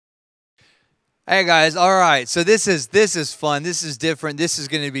Hey guys, all right. So this is fun. This is different. This is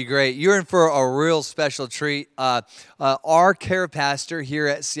going to be great. You're in for a real special treat. Our care pastor here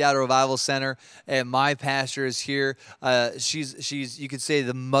at Seattle Revival Center, and my pastor is here. She's you could say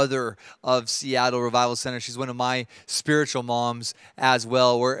the mother of Seattle Revival Center. She's one of my spiritual moms as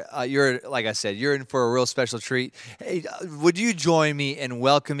well. You're like I said, you're in for a real special treat. Hey, would you join me in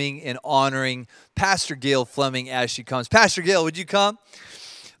welcoming and honoring Pastor Gail Fleming as she comes? Pastor Gail, would you come?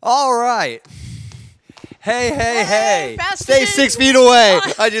 All right. Hey. Stay 6 feet away.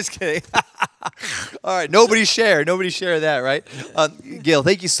 I'm just kidding. All right. Nobody share that, right? Gail,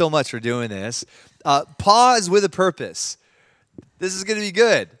 thank you so much for doing this. Pause with a purpose. This is going to be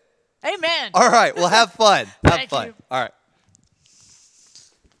good. Amen. All right. Well, have fun. Have Thank fun. you. All right.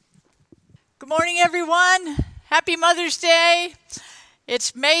 Good morning, everyone. Happy Mother's Day.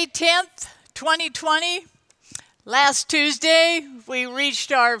 It's May 10th, 2020. Last Tuesday, we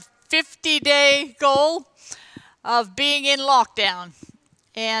reached our 50-day goal of being in lockdown.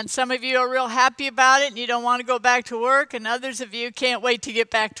 And some of you are real happy about it and you don't want to go back to work, and others of you can't wait to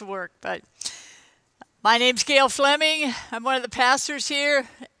get back to work. But my name's Gail Fleming. I'm one of the pastors here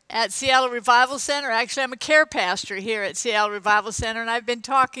at Seattle Revival Center. Actually, I'm a care pastor here at Seattle Revival Center, and I've been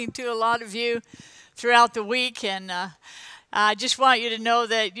talking to a lot of you throughout the week, and I just want you to know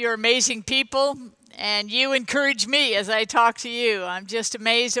that you're amazing people. And you encourage me as I talk to you. I'm just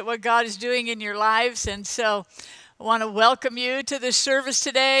amazed at what God is doing in your lives. And so I want to welcome you to this service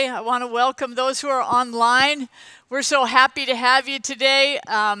today. I want to welcome those who are online. We're so happy to have you today.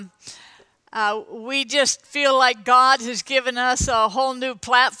 We just feel like God has given us a whole new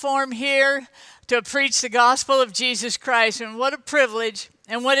platform here to preach the gospel of Jesus Christ. And what a privilege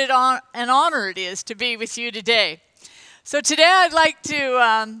and what an honor it is to be with you today. So today I'd like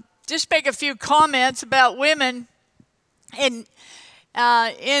to just make a few comments about women in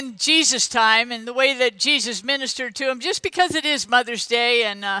Jesus' time and the way that Jesus ministered to them, just because it is Mother's Day.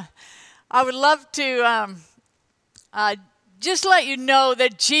 And I would love to just let you know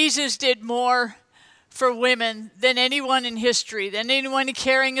that Jesus did more for women than anyone in history, than anyone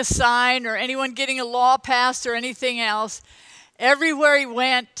carrying a sign or anyone getting a law passed or anything else. Everywhere he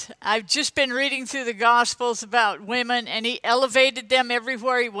went, I've just been reading through the Gospels about women, and he elevated them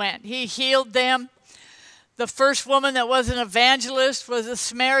everywhere he went. He healed them. The first woman that was an evangelist was a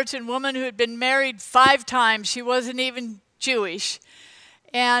Samaritan woman who had been married 5 times. She wasn't even Jewish.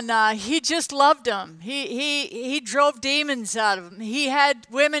 And he just loved them. He drove demons out of them. He had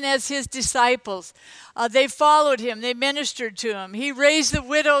women as his disciples. They followed him. They ministered to him. He raised the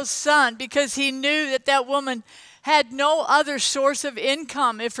widow's son because he knew that that woman had no other source of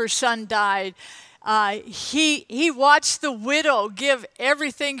income if her son died. He watched the widow give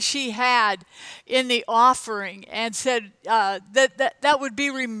everything she had in the offering and said that would be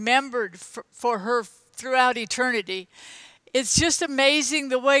remembered for her throughout eternity. It's just amazing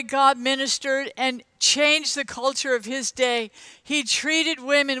the way God ministered and changed the culture of his day. He treated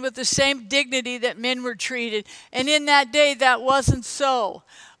women with the same dignity that men were treated. And in that day, that wasn't so.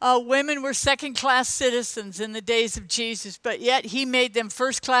 Women were second-class citizens in the days of Jesus, but yet he made them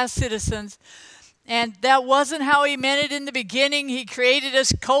first-class citizens. And that wasn't how he meant it in the beginning. He created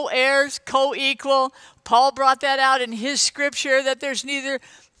us co-heirs, co-equal. Paul brought that out in his scripture, that there's neither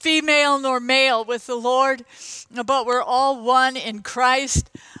female nor male with the Lord, but we're all one in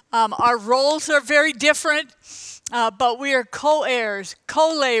Christ. Our roles are very different, but we are co-heirs,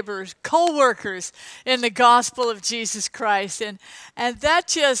 co-laborers, co-workers in the gospel of Jesus Christ. And that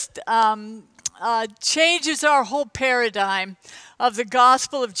just changes our whole paradigm of the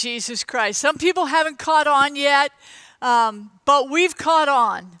gospel of Jesus Christ. Some people haven't caught on yet, but we've caught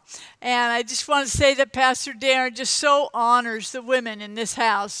on. And I just want to say that Pastor Darren just so honors the women in this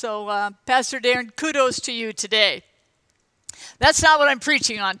house. So, Pastor Darren, kudos to you today. That's not what I'm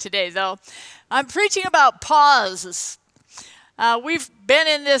preaching on today, though. I'm preaching about pauses. We've been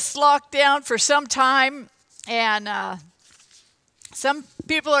in this lockdown for some time, and some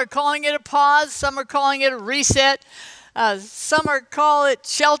people are calling it a pause. Some are calling it a reset. Some are calling it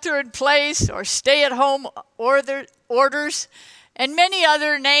shelter in place or stay-at-home orders. And many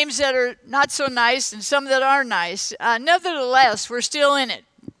other names that are not so nice and some that are nice. Nevertheless, we're still in it.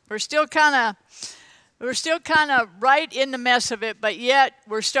 We're still kind of right in the mess of it, but yet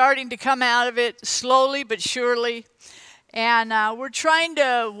we're starting to come out of it slowly but surely. And we're trying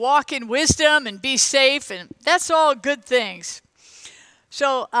to walk in wisdom and be safe, and that's all good things.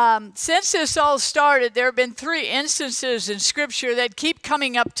 So since this all started, there have been 3 instances in Scripture that keep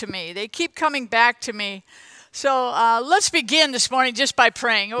coming up to me. They keep coming back to me. So let's begin this morning just by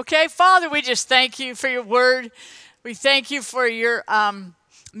praying, okay? Father, we just thank you for your word. We thank you for your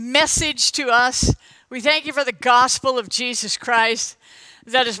message to us. We thank you for the gospel of Jesus Christ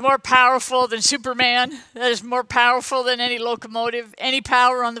that is more powerful than Superman, that is more powerful than any locomotive, any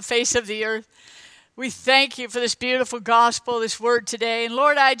power on the face of the earth. We thank you for this beautiful gospel, this word today. And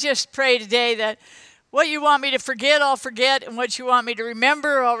Lord, I just pray today that what you want me to forget, I'll forget, and what you want me to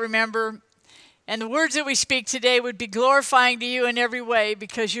remember, I'll remember. And the words that we speak today would be glorifying to you in every way,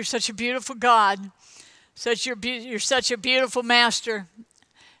 because you're such a beautiful God, you're such a beautiful master,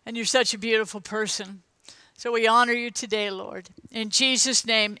 and you're such a beautiful person. So we honor you today, Lord. In Jesus'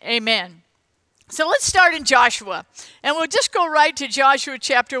 name, amen. So let's start in Joshua. And we'll just go right to Joshua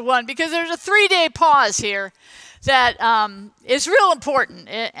chapter 1, because there's a 3-day pause here that is real important.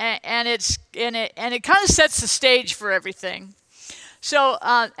 And it kind of sets the stage for everything. So,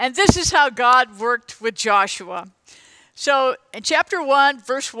 and this is how God worked with Joshua. So in chapter 1,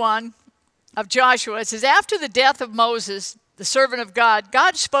 verse 1 of Joshua, it says, after the death of Moses, the servant of God,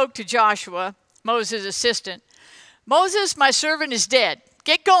 God spoke to Joshua, Moses' assistant. Moses, my servant, is dead.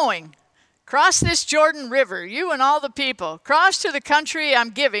 Get going. Cross this Jordan River, you and all the people. Cross to the country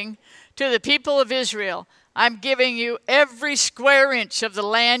I'm giving to the people of Israel. I'm giving you every square inch of the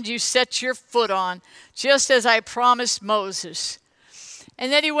land you set your foot on, just as I promised Moses.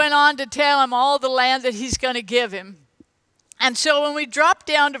 And then he went on to tell him all the land that he's going to give him. And so when we drop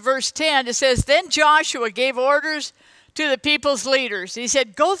down to verse 10, it says, then Joshua gave orders to the people's leaders. He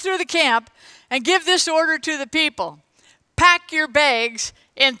said, go through the camp and give this order to the people. Pack your bags.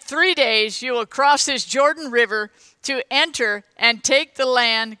 In 3 days you will cross this Jordan River to enter and take the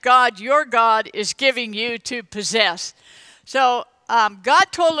land God, your God, is giving you to possess. So God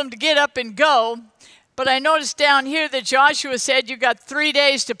told him to get up and go. But I noticed down here that Joshua said you got 3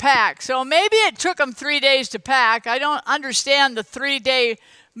 days to pack. So maybe it took him 3 days to pack. I don't understand the 3-day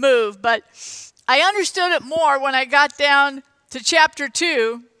move, but I understood it more when I got down to chapter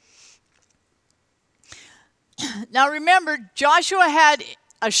 2. Now remember, Joshua had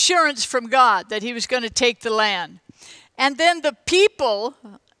assurance from God that he was going to take the land. And then the people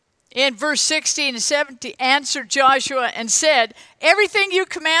in verse 16 and 17 answered Joshua and said, everything you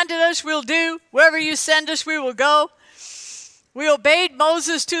commanded us we'll do. Wherever you send us we will go. We obeyed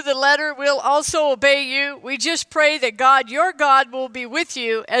Moses to the letter. We'll also obey you. We just pray that God, your God, will be with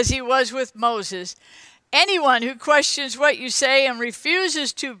you as he was with Moses. Anyone who questions what you say and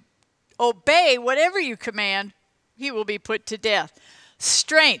refuses to obey whatever you command, he will be put to death.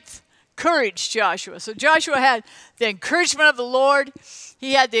 Strength, courage, Joshua. So Joshua had the encouragement of the Lord.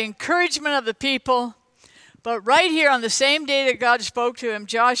 He had the encouragement of the people. But right here on the same day that God spoke to him,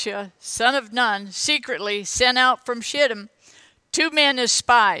 Joshua, son of Nun, secretly sent out from Shittim 2 men as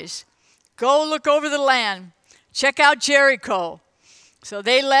spies. Go look over the land. Check out Jericho. So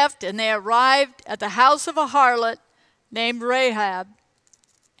they left and they arrived at the house of a harlot named Rahab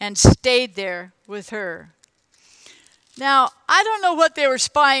and stayed there with her. Now, I don't know what they were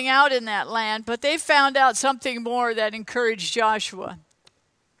spying out in that land, but they found out something more that encouraged Joshua.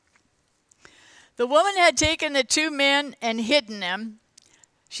 The woman had taken the 2 men and hidden them.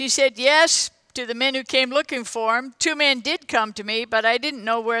 She said yes to the men who came looking for him. 2 men did come to me, but I didn't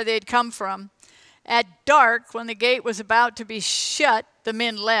know where they'd come from. At dark, when the gate was about to be shut, the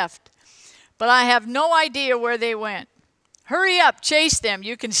men left. But I have no idea where they went. Hurry up, chase them.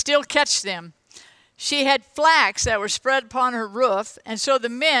 You can still catch them. She had flax that were spread upon her roof, and so the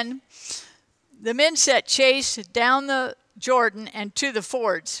men set chase down the Jordan and to the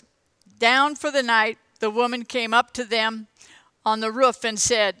fords. Down for the night, the woman came up to them on the roof and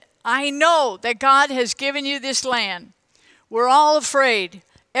said, I know that God has given you this land. We're all afraid.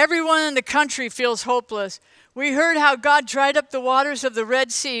 Everyone in the country feels hopeless. We heard how God dried up the waters of the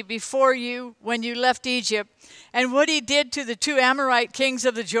Red Sea before you when you left Egypt, and what he did to the 2 Amorite kings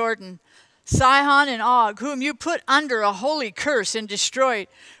of the Jordan, Sihon and Og, whom you put under a holy curse and destroyed.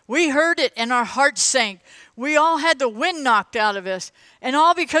 We heard it and our hearts sank. We all had the wind knocked out of us, and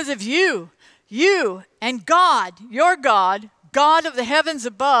all because of you. You and God, your God, God of the heavens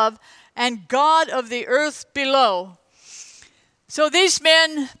above and God of the earth below. So these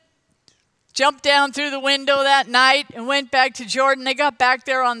men jumped down through the window that night and went back to Jordan. They got back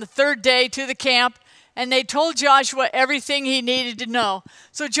there on the 3rd day to the camp, and they told Joshua everything he needed to know.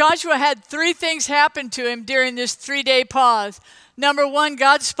 So Joshua had 3 things happen to him during this 3-day pause. Number 1,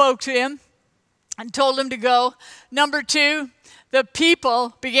 God spoke to him and told him to go. Number 2, the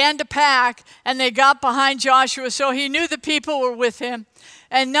people began to pack, and they got behind Joshua, so he knew the people were with him.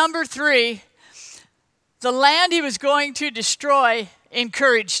 And number 3, the land he was going to destroy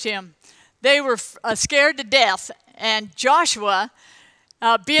encouraged him. They were scared to death, and Joshua,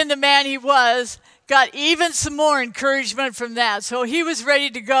 being the man he was, got even some more encouragement from that. So he was ready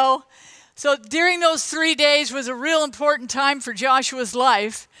to go. So during those 3 days was a real important time for Joshua's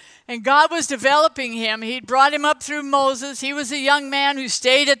life. And God was developing him. He'd brought him up through Moses. He was a young man who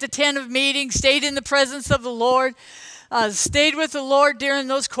stayed at the tent of meeting, stayed in the presence of the Lord, stayed with the Lord during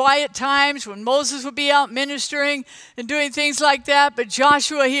those quiet times when Moses would be out ministering and doing things like that. But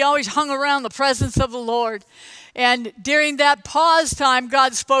Joshua, he always hung around the presence of the Lord. And during that pause time,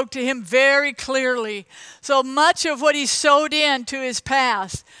 God spoke to him very clearly. So much of what he sowed into his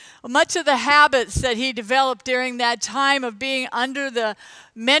past, much of the habits that he developed during that time of being under the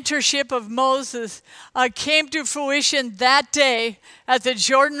mentorship of Moses came to fruition that day at the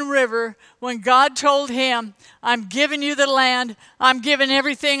Jordan River when God told him, I'm giving you the land. I'm giving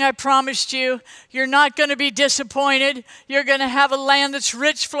everything I promised you. You're not going to be disappointed. You're going to have a land that's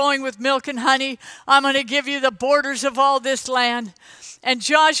rich, flowing with milk and honey. I'm going to give you the borders of all this land. And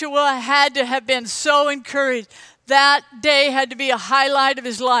Joshua had to have been so encouraged. That day had to be a highlight of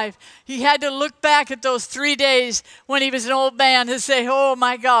his life. He had to look back at those 3 days when he was an old man and say, oh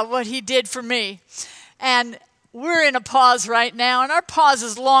my God, what he did for me. And we're in a pause right now, and our pause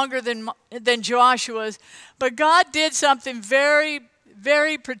is longer than Joshua's. But God did something very,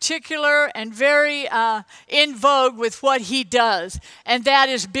 very particular and very in vogue with what he does, and that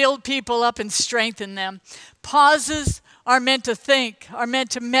is build people up and strengthen them. Pauses are meant to think, are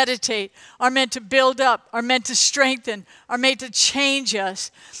meant to meditate, are meant to build up, are meant to strengthen, are meant to change us.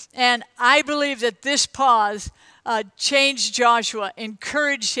 And I believe that this pause changed Joshua,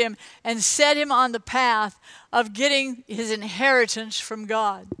 encouraged him, and set him on the path of getting his inheritance from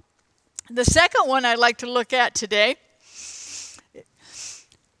God. The second one I'd like to look at today.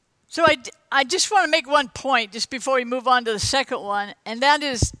 So I just want to make one point just before we move on to the second one, and that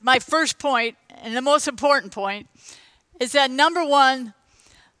is my first point, and the most important point, is that number one,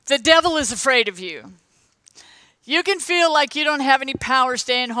 the devil is afraid of you. You can feel like you don't have any power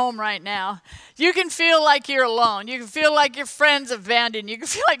staying home right now. You can feel like you're alone. You can feel like your friends abandoned you. You can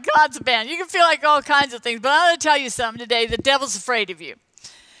feel like God's abandoned you. You can feel like all kinds of things. But I'm going to tell you something today. The devil's afraid of you.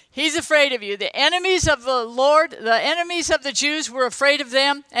 He's afraid of you. The enemies of the Lord, the enemies of the Jews were afraid of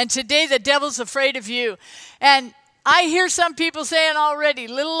them. And today the devil's afraid of you. And I hear some people saying already,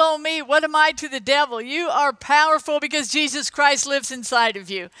 little old me, what am I to the devil? You are powerful because Jesus Christ lives inside of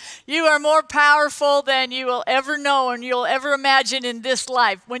you. You are more powerful than you will ever know and you'll ever imagine in this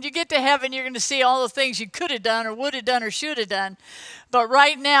life. When you get to heaven, you're going to see all the things you could have done or would have done or should have done. But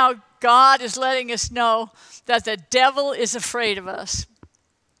right now, God is letting us know that the devil is afraid of us.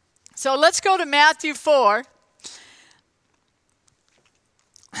 So let's go to Matthew 4.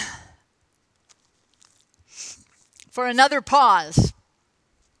 For another pause.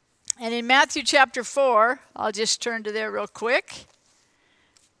 And in Matthew chapter 4, I'll just turn to there real quick.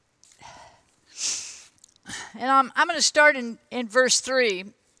 And I'm going to start in verse 3,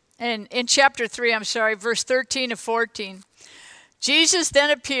 and in chapter 3, verse 13 to 14. Jesus then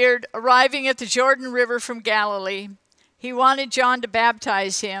appeared, arriving at the Jordan River from Galilee. He wanted John to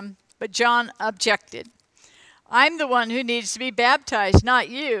baptize him, but John objected. I'm the one who needs to be baptized, not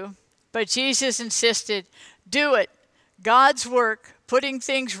you. But Jesus insisted, do it. God's work, putting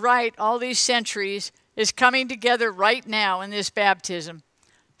things right all these centuries, is coming together right now in this baptism.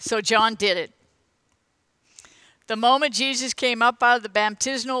 So John did it. The moment Jesus came up out of the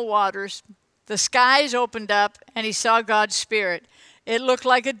baptismal waters, the skies opened up and he saw God's Spirit. It looked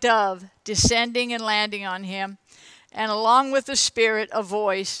like a dove descending and landing on him. And along with the Spirit, a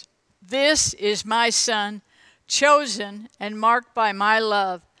voice, this is my Son, chosen and marked by my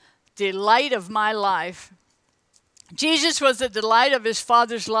love, delight of my life. Jesus was the delight of his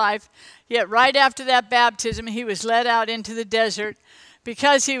Father's life, yet right after that baptism, he was led out into the desert.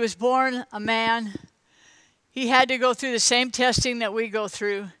 Because he was born a man, he had to go through the same testing that we go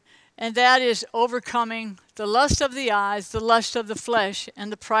through, and that is overcoming the lust of the eyes, the lust of the flesh,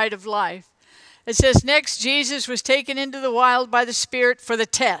 and the pride of life. It says, next, Jesus was taken into the wild by the Spirit for the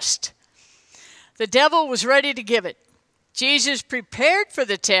test. The devil was ready to give it. Jesus prepared for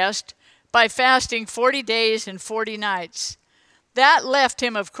the test by fasting 40 days and 40 nights. That left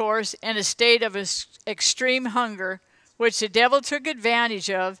him, of course, in a state of extreme hunger, which the devil took advantage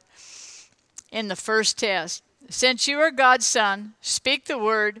of in the first test. Since you are God's Son, speak the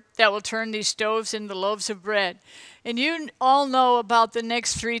word that will turn these stones into loaves of bread. And you all know about the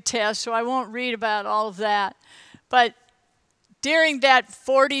next 3 tests, so I won't read about all of that. But during that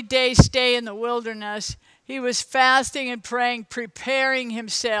 40-day stay in the wilderness, he was fasting and praying, preparing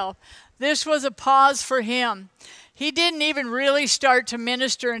himself. This was a pause for him. He didn't even really start to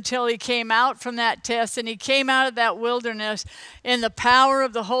minister until he came out from that test, and he came out of that wilderness in the power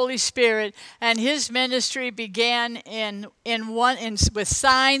of the Holy Spirit, and his ministry began with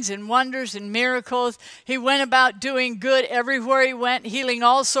signs and wonders and miracles. He went about doing good everywhere he went, healing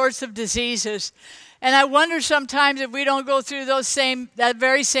all sorts of diseases. And I wonder sometimes if we don't go through that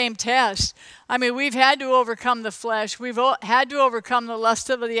very same test. I mean, we've had to overcome the flesh. We've had to overcome the lust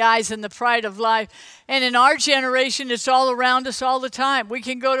of the eyes and the pride of life. And in our generation, it's all around us all the time. We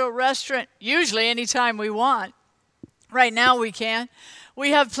can go to a restaurant usually anytime we want. Right now we can.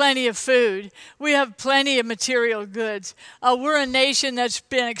 We have plenty of food. We have plenty of material goods. We're a nation that's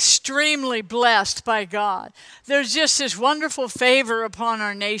been extremely blessed by God. There's just this wonderful favor upon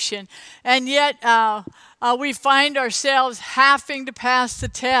our nation. And yet we find ourselves having to pass the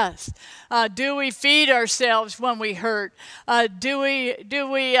test. Do we feed ourselves when we hurt? Do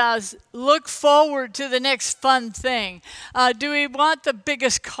we look forward to the next fun thing? Do we want the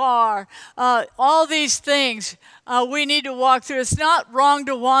biggest car? All these things we need to walk through. It's not wrong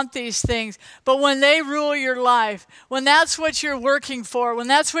to want these things, but when they rule your life, when that's what you're working for, when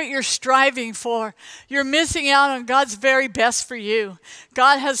that's what you're striving for, you're missing out on God's very best for you.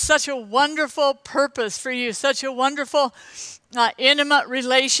 God has such a wonderful purpose for you, such a wonderful intimate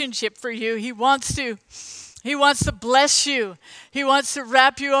relationship for you. He wants to bless you. He wants to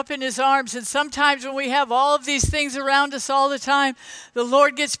wrap you up in his arms. And sometimes when we have all of these things around us all the time, the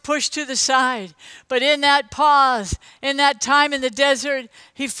Lord gets pushed to the side. But in that pause, in that time in the desert,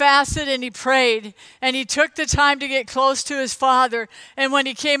 he fasted and he prayed. And he took the time to get close to his Father. And when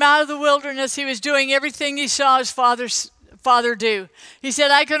he came out of the wilderness, he was doing everything he saw his Father do. He said,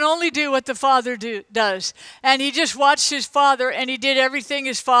 I can only do what the Father does. And he just watched his Father, and he did everything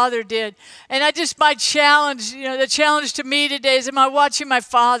his Father did. And my challenge, the challenge to me today is, am I watching my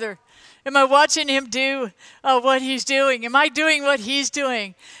Father? Am I watching him do what he's doing? Am I doing what he's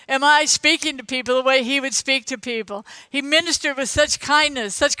doing? Am I speaking to people the way he would speak to people? He ministered with such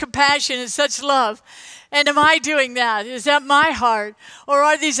kindness, such compassion, and such love. And am I doing that? Is that my heart? Or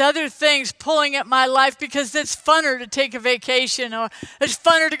are these other things pulling at my life because it's funner to take a vacation, or it's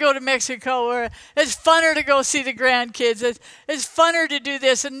funner to go to Mexico, or it's funner to go see the grandkids. It's funner to do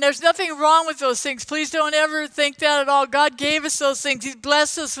this. And there's nothing wrong with those things. Please don't ever think that at all. God gave us those things. He's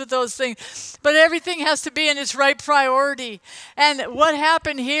blessed us with those things. But everything has to be in its right priority. And what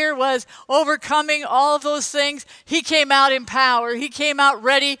happened here was overcoming all of those things. He came out in power. He came out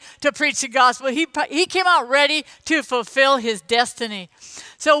ready to preach the gospel. He came out ready to fulfill his destiny.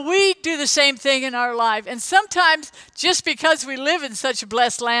 So we do the same thing in our life. And sometimes, just because we live in such a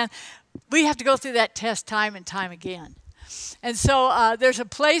blessed land, we have to go through that test time and time again. And so there's a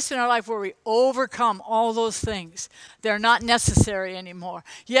place in our life where we overcome all those things. They're not necessary anymore.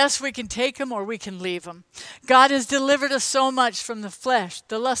 Yes, we can take them or we can leave them. God has delivered us so much from the flesh,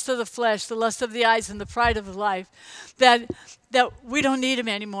 the lust of the flesh, the lust of the eyes, and the pride of life, that we don't need him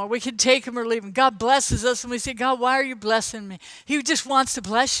anymore. We can take him or leave him. God blesses us, and we say, God, why are you blessing me? He just wants to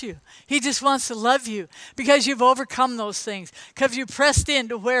bless you. He just wants to love you because you've overcome those things, because you pressed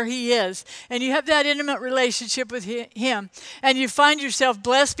into where he is, and you have that intimate relationship with him, and you find yourself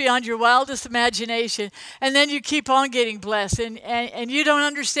blessed beyond your wildest imagination, and then you keep on getting blessed, and you don't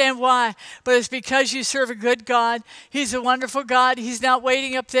understand why, but it's because you serve a good God. He's a wonderful God. He's not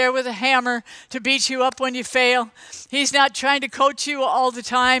waiting up there with a hammer to beat you up when you fail. He's not trying to coach you all the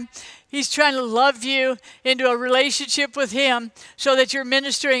time. He's trying to love you into a relationship with him so that you're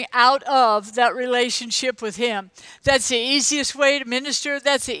ministering out of that relationship with him. That's the easiest way to minister.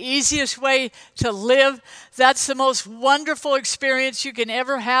 That's the easiest way to live. That's the most wonderful experience you can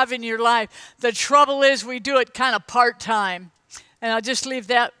ever have in your life. The trouble is we do it kind of part-time. And I'll just leave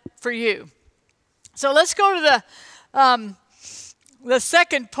that for you. So let's go to the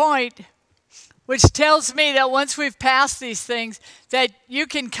second point, which tells me that once we've passed these things, that you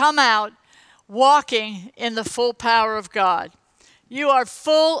can come out walking in the full power of God. You are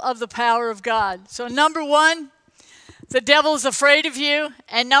full of the power of God. So number one, the devil's afraid of you.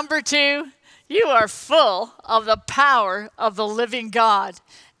 And number two, you are full of the power of the living God.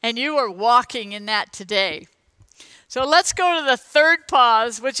 And you are walking in that today. So let's go to the third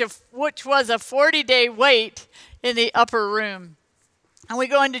pause, which was a 40-day wait in the upper room. And we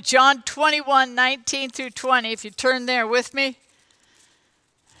go into John 21:19 through 20, if you turn there with me.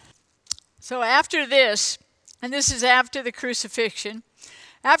 So after this, and this is after the crucifixion,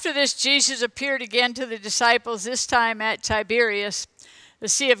 after this, Jesus appeared again to the disciples, this time at Tiberias, the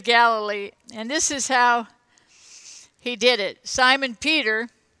Sea of Galilee. And this is how he did it. Simon Peter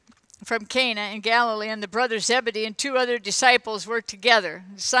from Cana in Galilee and the brother Zebedee and two other disciples were together.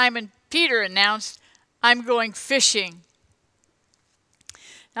 Simon Peter announced, I'm going fishing."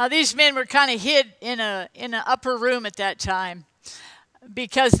 Now, these men were kind of hid in an upper room at that time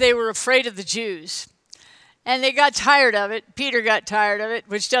because they were afraid of the Jews. And they got tired of it. Peter got tired of it,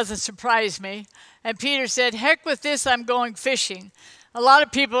 which doesn't surprise me. And Peter said, "Heck with this, I'm going fishing." A lot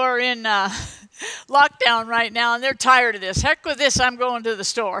of people are in lockdown right now, and they're tired of this. "Heck with this, I'm going to the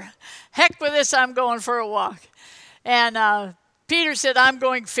store. Heck with this, I'm going for a walk." And Peter said, "I'm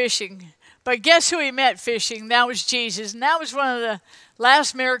going fishing." But guess who he met fishing? That was Jesus. And that was one of the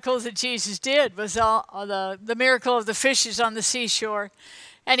last miracles that Jesus did, was the miracle of the fishes on the seashore.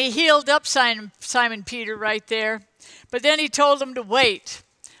 And he healed up Simon Peter right there. But then he told him to wait.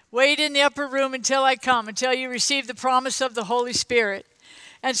 "Wait in the upper room until I come, until you receive the promise of the Holy Spirit."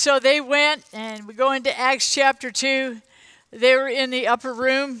 And so they went, and we go into Acts chapter 2. They were in the upper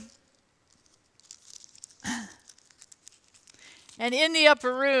room. And in the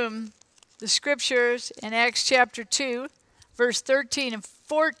upper room, the scriptures in Acts chapter 2, verse 13 and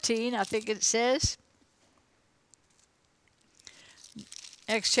 14, I think it says.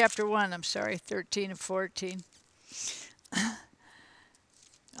 Acts chapter 1, 13 and 14.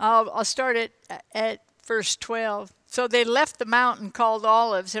 I'll start at verse 12. "So they left the mountain called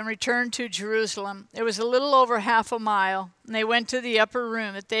Olives and returned to Jerusalem. It was a little over half a mile, and they went to the upper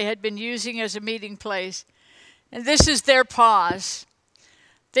room that they had been using as a meeting place. And this is their pause.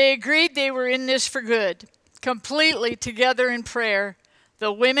 They agreed they were in this for good, completely together in prayer,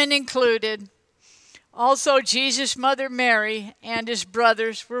 the women included. Also, Jesus' mother Mary and his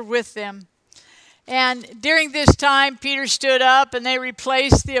brothers were with them. And during this time, Peter stood up, and they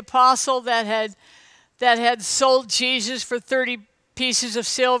replaced the apostle that had sold Jesus for 30 pieces of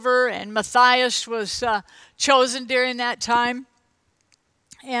silver, and Matthias was chosen during that time.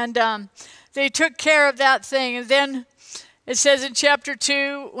 And they took care of that thing. And then it says in chapter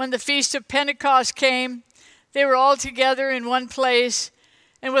 2, when the Feast of Pentecost came, they were all together in one place,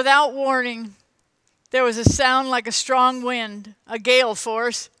 and without warning, there was a sound like a strong wind, a gale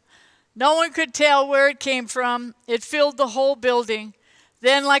force. No one could tell where it came from. It filled the whole building.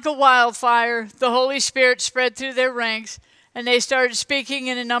 Then, like a wildfire, the Holy Spirit spread through their ranks, and they started speaking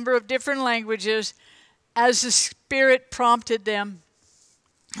in a number of different languages as the Spirit prompted them.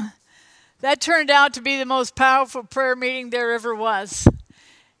 That turned out to be the most powerful prayer meeting there ever was.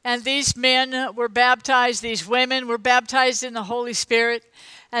 And these men were baptized, these women were baptized in the Holy Spirit,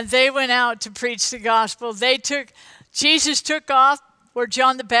 and they went out to preach the gospel. Jesus took off where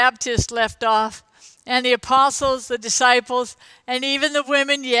John the Baptist left off, and the apostles, the disciples, and even the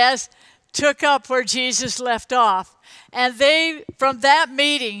women, yes, took up where Jesus left off. And from that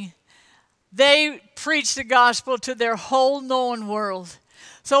meeting, they preached the gospel to their whole known world.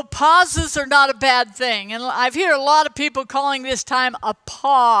 So pauses are not a bad thing. And I've heard a lot of people calling this time a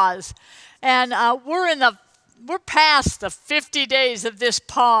pause. And we're past the 50 days of this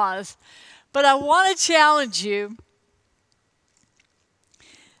pause. But I want to challenge you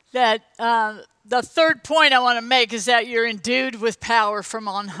that the third point I want to make is that you're endued with power from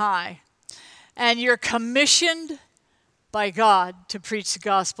on high. And you're commissioned by God to preach the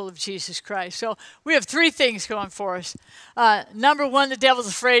gospel of Jesus Christ. So we have three things going for us. Number one, the devil's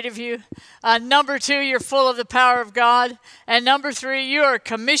afraid of you. Number two, you're full of the power of God. And number three, you are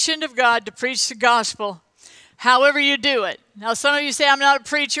commissioned of God to preach the gospel, however you do it. Now, some of you say, "I'm not a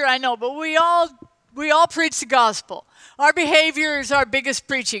preacher," I know, but we all preach the gospel. Our behavior is our biggest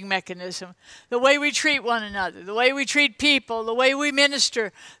preaching mechanism. The way we treat one another, the way we treat people, the way we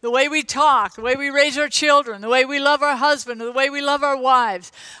minister, the way we talk, the way we raise our children, the way we love our husband, the way we love our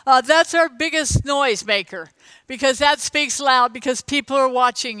wives. That's our biggest noise maker, because that speaks loud, because people are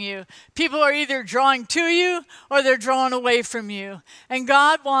watching you. People are either drawing to you or they're drawing away from you. And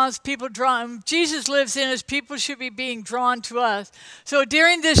God wants people drawn. Jesus lives in us. People should be being drawn to us. So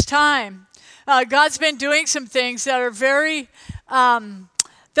during this time, God's been doing some things that are very,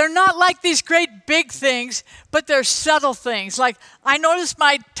 they're not like these great big things, but they're subtle things. Like, I notice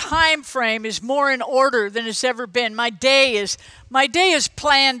my time frame is more in order than it's ever been. My day is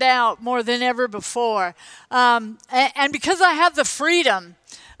planned out more than ever before. And because I have the freedom,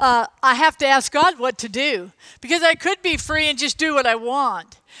 I have to ask God what to do, because I could be free and just do what I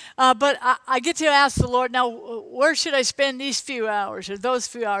want. But I get to ask the Lord, now, where should I spend these few hours or those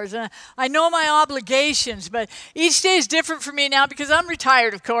few hours? And I know my obligations, but each day is different for me now because I'm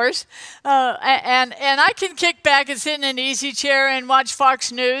retired, of course. And I can kick back and sit in an easy chair and watch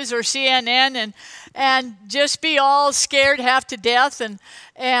Fox News or CNN and just be all scared half to death and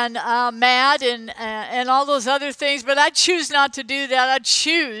mad and all those other things. But I choose not to do that. I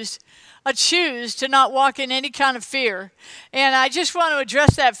choose choose to not walk in any kind of fear. And I just want to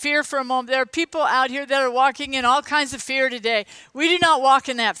address that fear for a moment. There are people out here that are walking in all kinds of fear today. We do not walk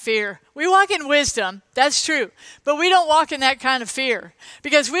in that fear. We walk in wisdom, that's true, but we don't walk in that kind of fear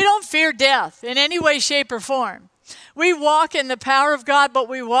because we don't fear death in any way, shape, or form. We walk in the power of God, but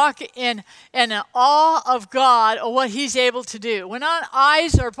we walk in awe of God or what He's able to do. When our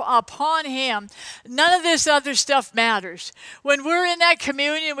eyes are upon Him, none of this other stuff matters. When we're in that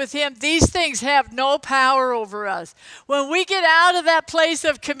communion with Him, these things have no power over us. When we get out of that place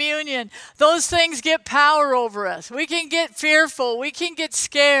of communion, those things get power over us. We can get fearful. We can get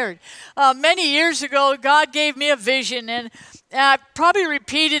scared. Many years ago, God gave me a vision, and I've probably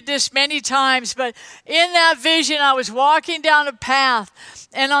repeated this many times, but in that vision, I was walking down a path,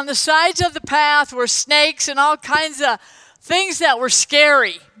 and on the sides of the path were snakes and all kinds of things that were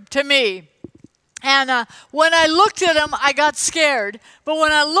scary to me. And when I looked at them, I got scared. But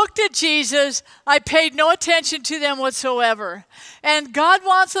when I looked at Jesus, I paid no attention to them whatsoever. And God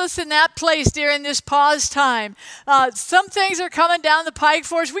wants us in that place during this pause time. Some things are coming down the pike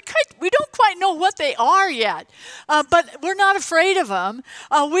for us. We don't quite know what they are yet, but we're not afraid of them.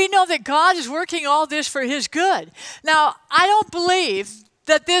 We know that God is working all this for His good. Now, I don't believe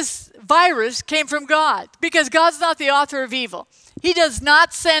that this virus came from God because God's not the author of evil. He does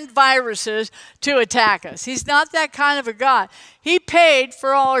not send viruses to attack us. He's not that kind of a God. He paid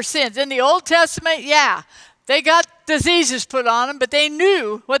for all our sins. In the Old Testament, yeah, they got diseases put on them, but they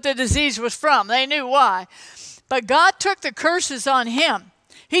knew what the disease was from. They knew why. But God took the curses on Him.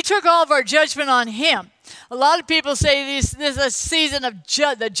 He took all of our judgment on Him. A lot of people say this is a season of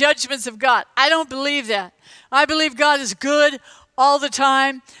the judgments of God. I don't believe that. I believe God is good all the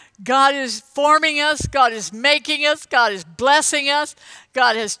time. God is forming us. God is making us. God is blessing us.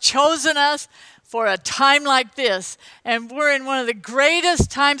 God has chosen us for a time like this. And we're in one of the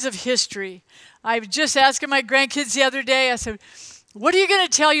greatest times of history. I was just asking my grandkids the other day, I said, what are you going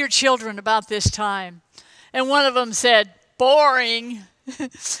to tell your children about this time? And one of them said, boring.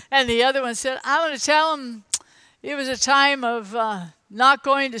 And the other one said, I'm going to tell them it was a time of not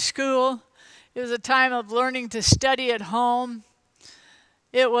going to school. It was a time of learning to study at home.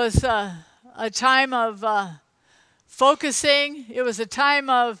 It was a time of focusing. It was a time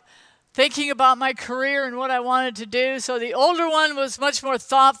of thinking about my career and what I wanted to do. So the older one was much more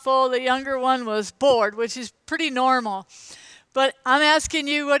thoughtful. The younger one was bored, which is pretty normal. But I'm asking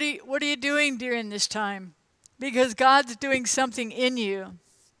you, what are you doing during this time? Because God's doing something in you.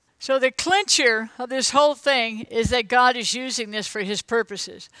 So the clincher of this whole thing is that God is using this for His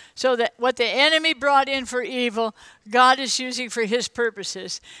purposes. So that what the enemy brought in for evil, God is using for His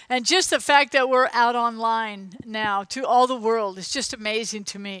purposes. And just the fact that we're out online now to all the world is just amazing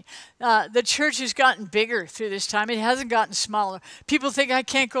to me. The church has gotten bigger through this time. It hasn't gotten smaller. People think I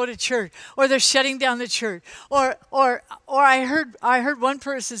can't go to church, or they're shutting down the church. Or I heard one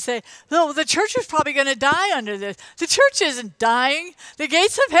person say, "No, the church is probably going to die under this." The church isn't dying. The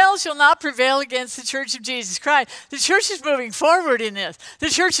gates of hell shall not prevail against the church of Jesus Christ. The church is moving forward in this. The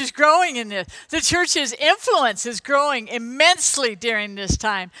church is growing in this. The church's influence is growing immensely during this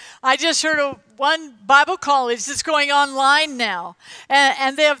time. I just heard of one Bible college that's going online now,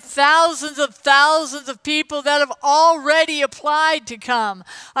 and they have thousands of people that have already applied to come.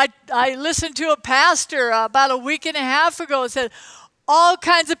 I listened to a pastor about a week and a half ago and said, all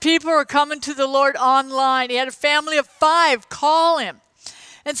kinds of people are coming to the Lord online. He had a family of 5 call him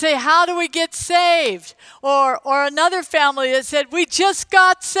and say, how do we get saved? Or another family that said, we just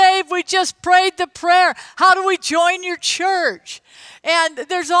got saved. We just prayed the prayer. How do we join your church? And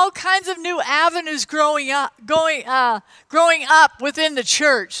there's all kinds of new avenues growing up within the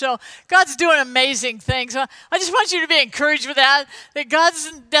church. So God's doing amazing things. So I just want you to be encouraged with that God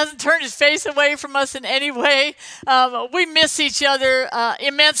doesn't turn His face away from us in any way. We miss each other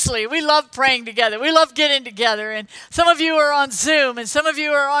immensely. We love praying together. We love getting together. And some of you are on Zoom, and some of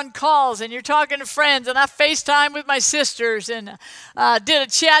you are on calls, and you're talking to friends. And I FaceTime with my sisters, and did a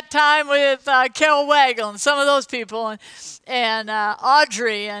chat time with Carol Waggle and some of those people, and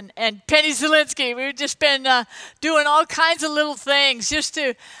Audrey and Penny Zielinski. We've just been doing all kinds of little things just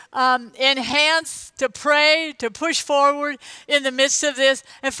to enhance, to pray, to push forward in the midst of this,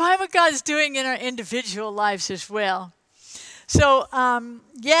 and find what God is doing in our individual lives as well. So,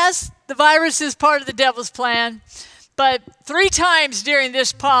 yes, the virus is part of the devil's plan, but 3 times during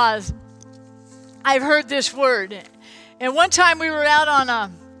this pause, I've heard this word. And one time we were out at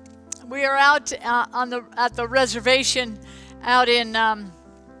the reservation out in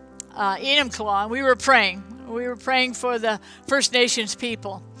Enumclaw, and we were praying. We were praying for the First Nations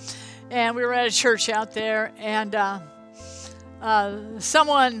people, and we were at a church out there, and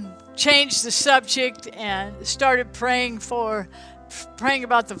someone changed the subject and started praying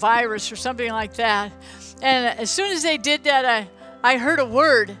about the virus or something like that. And as soon as they did that, I heard a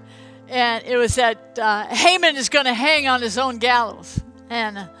word, and it was that Haman is going to hang on his own gallows.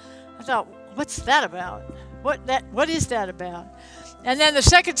 And I thought, what's that about? What is that about? And then the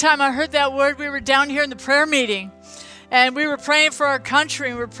second time I heard that word, we were down here in the prayer meeting, and we were praying for our country,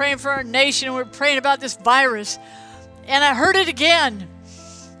 and we were praying for our nation, and we were praying about this virus. And I heard it again.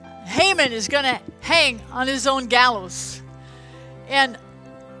 Haman is going to hang on his own gallows. And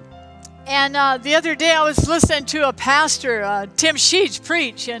the other day I was listening to a pastor, Tim Sheets,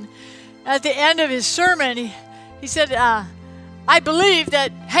 preach, and at the end of his sermon, he said, I believe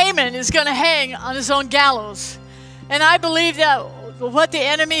that Haman is going to hang on his own gallows. And I believe that what the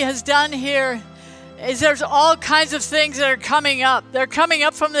enemy has done here is there's all kinds of things that are coming up. They're coming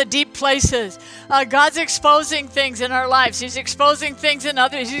up from the deep places. God's exposing things in our lives. He's exposing things in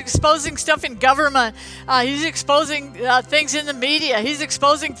others. He's exposing stuff in government. He's exposing things in the media. He's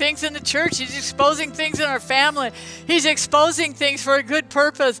exposing things in the church. He's exposing things in our family. He's exposing things for a good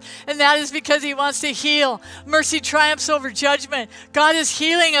purpose, and that is because he wants to heal. Mercy triumphs over judgment. God is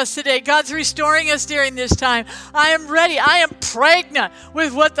healing us today. God's restoring us during this time. I am ready. I am pregnant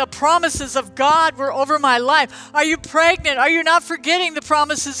with what the promises of God were over my life. Are you pregnant? Are you not forgetting the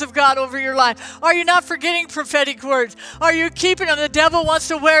promises of God over your life? Are you not forgetting prophetic words? Are you keeping them? The devil wants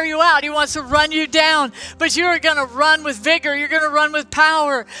to wear you out. He wants to run you down, but you are going to run with vigor. You're going to run with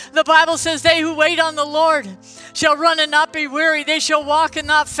power. The Bible says, they who wait on the Lord shall run and not be weary. They shall walk and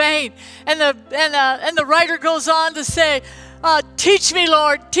not faint. And the writer goes on to say, teach me,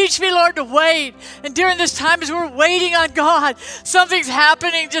 Lord, to wait. And during this time, as we're waiting on God, something's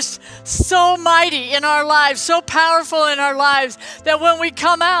happening just so mighty in our lives, so powerful in our lives, that when we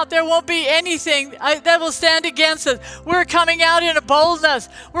come out, there won't be anything that will stand against us. We're coming out in a boldness.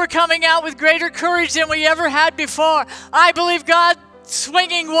 We're coming out with greater courage than we ever had before. I believe God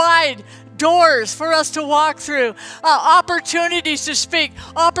swinging wide doors for us to walk through, opportunities to speak,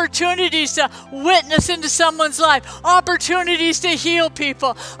 opportunities to witness into someone's life, opportunities to heal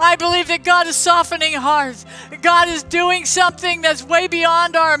people. I believe that God is softening hearts. God is doing something that's way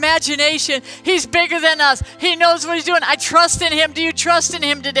beyond our imagination. He's bigger than us. He knows what he's doing. I trust in him. Do you trust in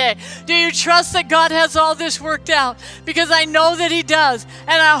him today? Do you trust that God has all this worked out? Because I know that he does.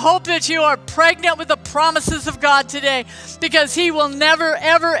 And I hope that you are pregnant with the promises of God today, because he will never,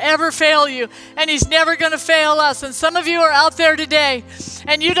 ever, ever fail you. And he's never going to fail us. And some of you are out there today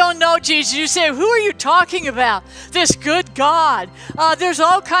and you don't know Jesus. You say, who are you talking about? This good God. There's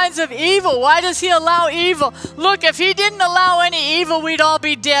all kinds of evil. Why does he allow evil? Look, if he didn't allow any evil, we'd all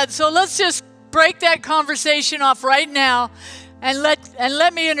be dead. So let's just break that conversation off right now and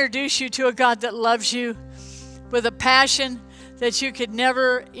let me introduce you to a God that loves you with a passion that you could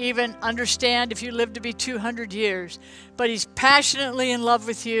never even understand if you lived to be 200 years. But he's passionately in love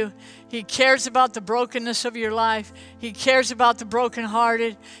with you. He cares about the brokenness of your life. He cares about the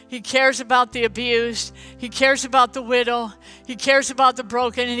brokenhearted. He cares about the abused. He cares about the widow. He cares about the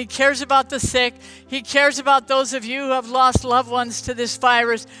broken, and he cares about the sick. He cares about those of you who have lost loved ones to this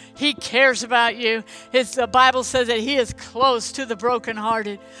virus. He cares about you. The Bible says that he is close to the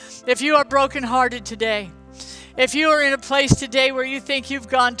brokenhearted. If you are brokenhearted today, if you are in a place today where you think you've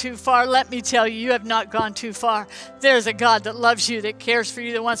gone too far, let me tell you, you have not gone too far. There's a God that loves you, that cares for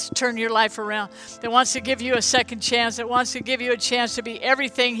you, that wants to turn your life around, that wants to give you a second chance, that wants to give you a chance to be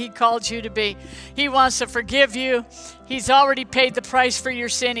everything he called you to be. He wants to forgive you. He's already paid the price for your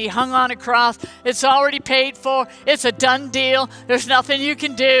sin. He hung on a cross. It's already paid for. It's a done deal. There's nothing you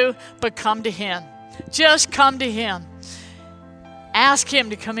can do but come to him. Just come to him. Ask him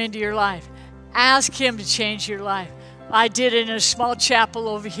to come into your life. Ask him to change your life. I did it in a small chapel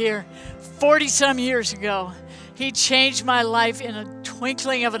over here 40-some years ago. He changed my life in a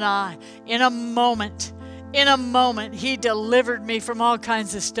twinkling of an eye, in a moment. In a moment, he delivered me from all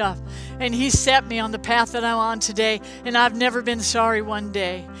kinds of stuff. And he set me on the path that I'm on today, and I've never been sorry one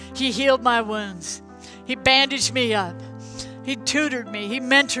day. He healed my wounds. He bandaged me up. He tutored me. He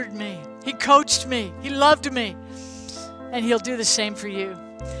mentored me. He coached me. He loved me. And he'll do the same for you.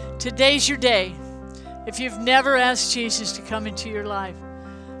 Today's your day. If you've never asked Jesus to come into your life,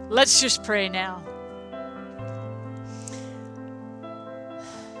 let's just pray now.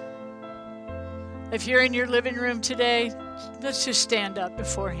 If you're in your living room today, let's just stand up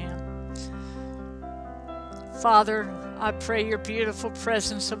before him. Father, I pray your beautiful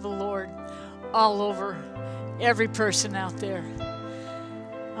presence of the Lord all over every person out there.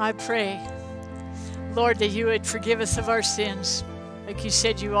 I pray, Lord, that you would forgive us of our sins. Like you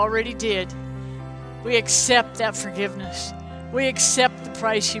said, you already did. We accept that forgiveness. We accept the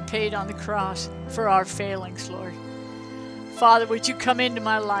price you paid on the cross for our failings, Lord. Father, would you come into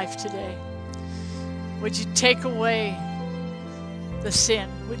my life today? Would you take away the sin?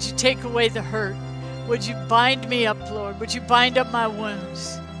 Would you take away the hurt? Would you bind me up, Lord? Would you bind up my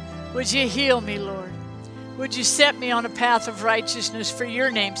wounds? Would you heal me, Lord? Would you set me on a path of righteousness for your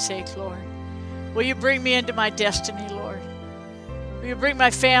name's sake, Lord? Will you bring me into my destiny, Lord? Will you bring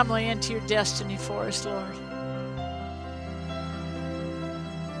my family into your destiny for us, Lord?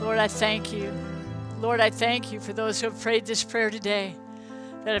 Lord, I thank you. Lord, I thank you for those who have prayed this prayer today,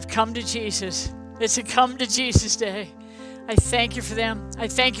 that have come to Jesus. It's a come to Jesus day. I thank you for them. I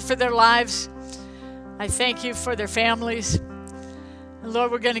thank you for their lives. I thank you for their families. And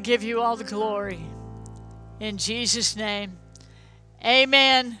Lord, we're going to give you all the glory. In Jesus' name,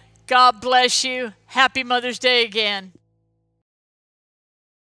 amen. God bless you. Happy Mother's Day again.